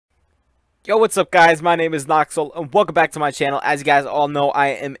Yo, what's up guys? My name is Noxel and welcome back to my channel. As you guys all know, I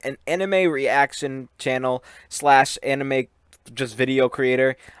am an anime reaction channel slash anime just video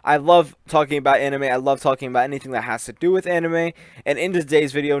creator. I love talking about anime. I love talking about anything that has to do with anime. And in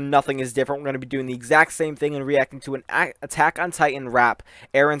today's video, nothing is different. We're going to be doing the exact same thing and reacting to an Attack on Titan rap,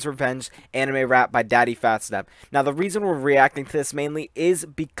 Erene's Revenge anime rap by Daddyphatsnaps. Now, the reason we're reacting to this mainly is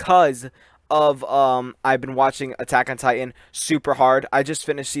because of I've been watching Attack on Titan super hard. I just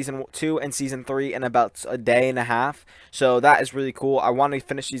finished season 2 and season 3 in about a day and a half, so that is really cool. I want to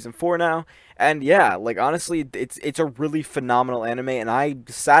finish season 4 now, and yeah, like honestly, it's a really phenomenal anime, and I'm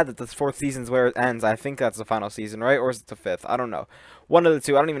sad that the 4th season's where it ends. I think that's the final season, right? Or is it the 5th? I don't know. One of the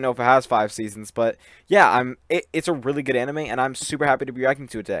two. I don't even know if it has 5 seasons, but yeah, it's a really good anime, and I'm super happy to be reacting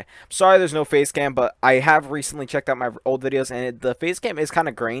to it today. I'm sorry there's no face cam, but I have recently checked out my old videos, and the face cam is kind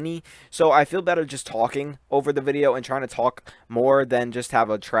of grainy, so I feel better just talking over the video and trying to talk more than just have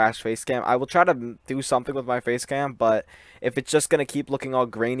a trash face cam. I will try to do something with my face cam, but if it's just going to keep looking all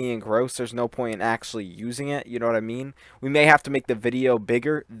grainy and gross, there's no point in actually using it, you know what I mean? We may have to make the video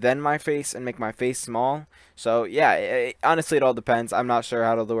bigger than my face and make my face small. So yeah, honestly it all depends. I'm not sure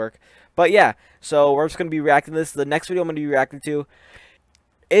how it'll work. But yeah, so we're just going to be reacting to this. The next video I'm going to be reacting to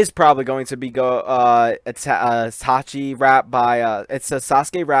is probably going to be Itachi rap by it's a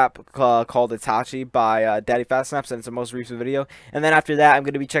Sasuke rap called Itachi by Daddyphatsnaps, and it's the most recent video. And then after that, I'm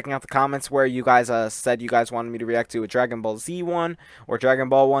going to be checking out the comments where you guys said you guys wanted me to react to a Dragon Ball Z one or Dragon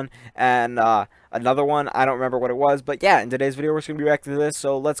Ball one, and another one. I don't remember what it was, but yeah, in today's video we're just going to be reacting to this.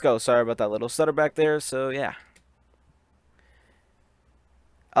 So let's go. Sorry about that little stutter back there. So yeah.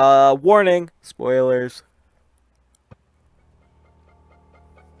 Warning, spoilers.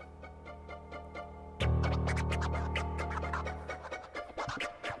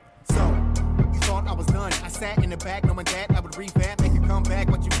 I sat in the back knowing that I would revamp, make you come back.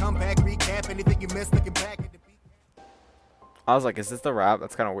 Once you come back, recap anything you missed, looking back at the beat. I was like, is this the rap?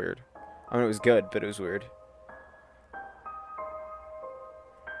 That's kind of weird. I mean, it was good, but it was weird.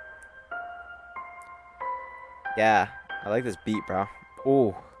 Yeah, I like this beat, bro.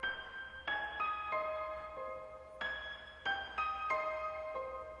 Ooh.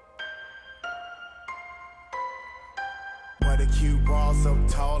 What a cute ball, so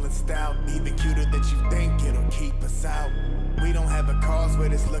tall and stout, even cuter than you think. It'll keep us out. We don't have a cause, we're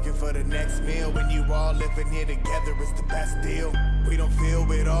just looking for the next meal. When you all living here together, it's the best deal. We don't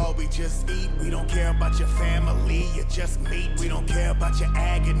feel it all, we just eat. We don't care about your family, you just meet. We don't care about your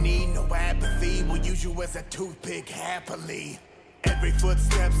agony, no apathy. We'll use you as a toothpick happily. Every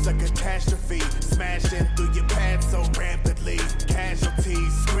footstep's a catastrophe, smashing through your path so rampantly.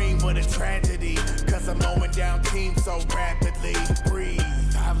 Casualties scream with a tragedy, cause I'm mowing down teams so rapidly. Breathe,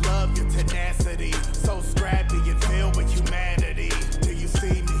 I love your tenacity, so scrappy and filled with humanity. Do you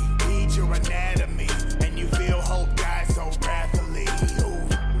see me? Read your anatomy, and you feel hope die so rapidly.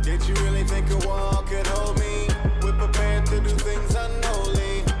 Ooh. Did you really think a wall could hold me? We're prepared to do things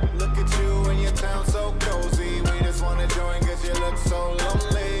unholy. Look at you and your town so cozy. We just wanna join cause you look so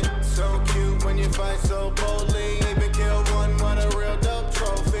lonely. So cute when you fight so boldly. Even kill one, what a real dope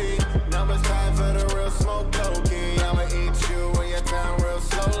trophy. Now it's time for the real smoke Loki. I'ma eat you in your town real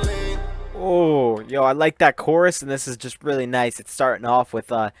slowly. Oh, yo, I like that chorus, and this is just really nice. It's starting off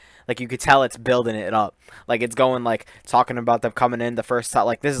with, like, you could tell it's building it up. Like, it's going, like, talking about them coming in the first time.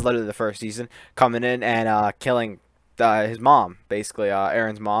 Like, this is literally the first season. Coming in and, killing his mom, basically,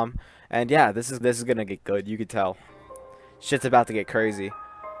 Erene's mom. And, yeah, this is gonna get good. You could tell. Shit's about to get crazy.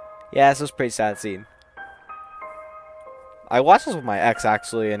 Yeah, this was a pretty sad scene. I watched this with my ex,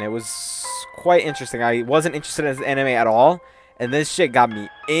 actually, and it was quite interesting. I wasn't interested in this anime at all, and this shit got me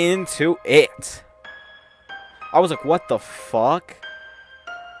into it. I was like, what the fuck?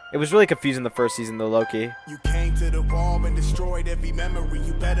 It was really confusing the first season, though, low-key. You came to the wall and destroyed every memory.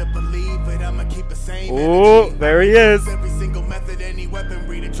 You better believe it, I'ma keep the same Oh, energy. there he is. Every single method, any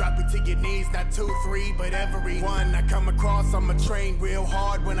weaponry to drop you to your knees. Not 2, 3, but every one I come across. I'ma train real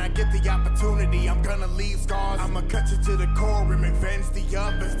hard. When I get the opportunity, I'm gonna leave scars. I'ma cut you to the core and revenge the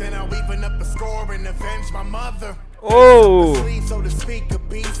others. Then I'll even up a score and avenge my mother. Oh, Sleep, so to speak, a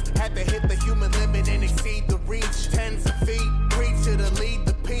beast. Had to hit the human limit and exceed the reach. Tens of feet, preach to the lead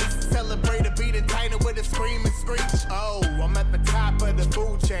the peace. Celebrate a beat and tighter with a scream and screech. Oh, I'm at the top of the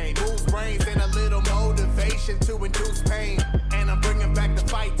food chain. Moves brains and a little motivation to induce pain. And I'm bringing back the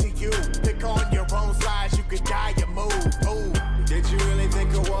fight to you. Pick on your own size, you could die or move. Oh, did you really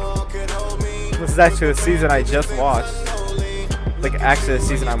think a wall could hold me? this is actually the season I just watched. Like, actually the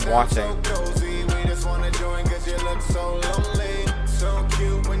season I'm watching. So lonely, so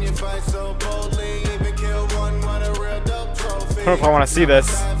cute when you fight so boldly. Even kill one, what a real dope trophy. don't know if I want to see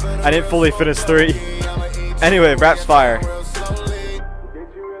this. I didn't fully finish 3. Anyway, rap's fire.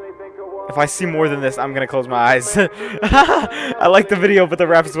 If I see more than this, I'm gonna close my eyes. I like the video, but the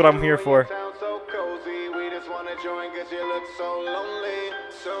rap is what I'm here for.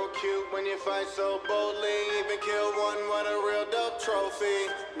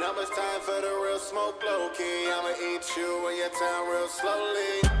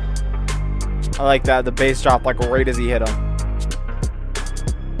 I like that. The bass dropped like right as he hit him.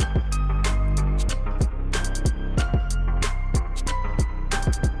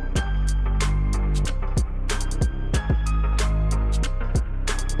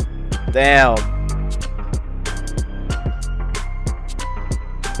 Damn.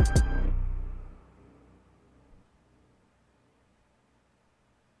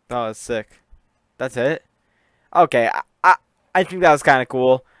 Oh, that's sick. That's it? Okay, I think that was kind of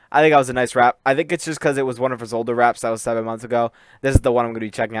cool. I think that was a nice rap. I think it's just because it was one of his older raps that was 7 months ago. This is the one I'm going to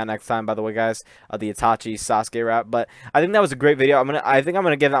be checking out next time, by the way, guys. The Itachi Sasuke rap. But I think that was a great video. I think I'm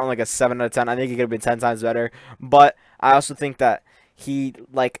going to give that one like a 7 out of 10. I think it could have been 10 times better. But I also think that he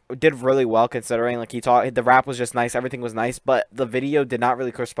like did really well considering like the rap was just nice, everything was nice, but the video did not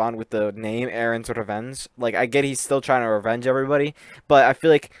really correspond with the name Erene's Revenge. Like I get he's still trying to revenge everybody, but I feel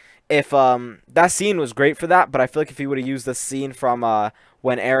like if that scene was great for that, but I feel like if he would have used the scene from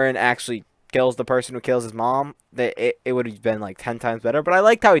when Erene actually kills the person who kills his mom, that it would have been like 10 times better. But I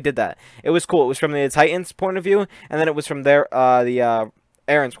liked how he did that. It was cool. It was from the Titans' point of view, and then it was from their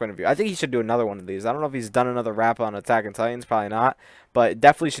Erene's point of view. I think he should do another one of these. I don't know if he's done another rap on Attack on Titans, probably not, but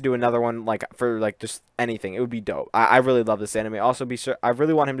definitely should do another one like for like just anything. It would be dope. I really love this anime. Also, I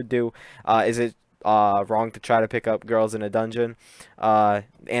really want him to do is it wrong to try to pick up girls in a dungeon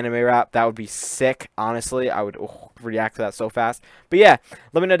anime rap. That would be sick. Honestly, I would react to that so fast. But yeah,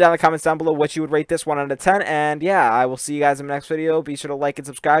 let me know down in the comments down below what you would rate this 1 out of 10. And yeah, I will see you guys in the next video. Be sure to like and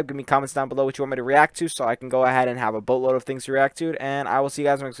subscribe. Give me comments down below what you want me to react to, so I can go ahead and have a boatload of things to react to. And I will see you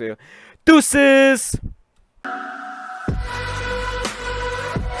guys in the next video. Deuces.